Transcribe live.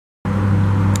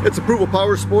It's Approval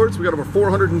Power Sports. We got over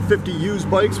 450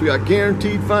 used bikes. We got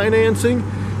guaranteed financing,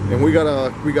 and we got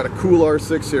a cool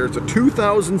R6 here. It's a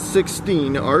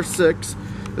 2016 R6.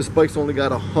 This bike's only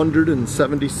got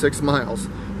 176 miles.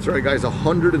 That's right, guys,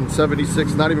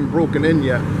 176, not even broken in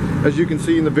yet. As you can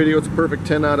see in the video, it's a perfect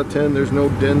 10 out of 10. There's no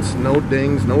dents, no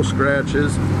dings, no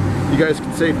scratches. You guys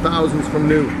can save thousands from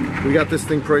new. We got this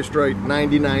thing priced right,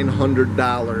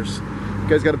 $9,900.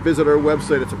 You guys got to visit our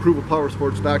website. It's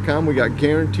approvalpowersports.com. We got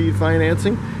guaranteed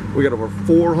financing. We got over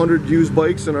 400 used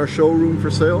bikes in our showroom for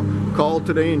sale. Call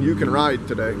today and you can ride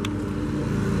today.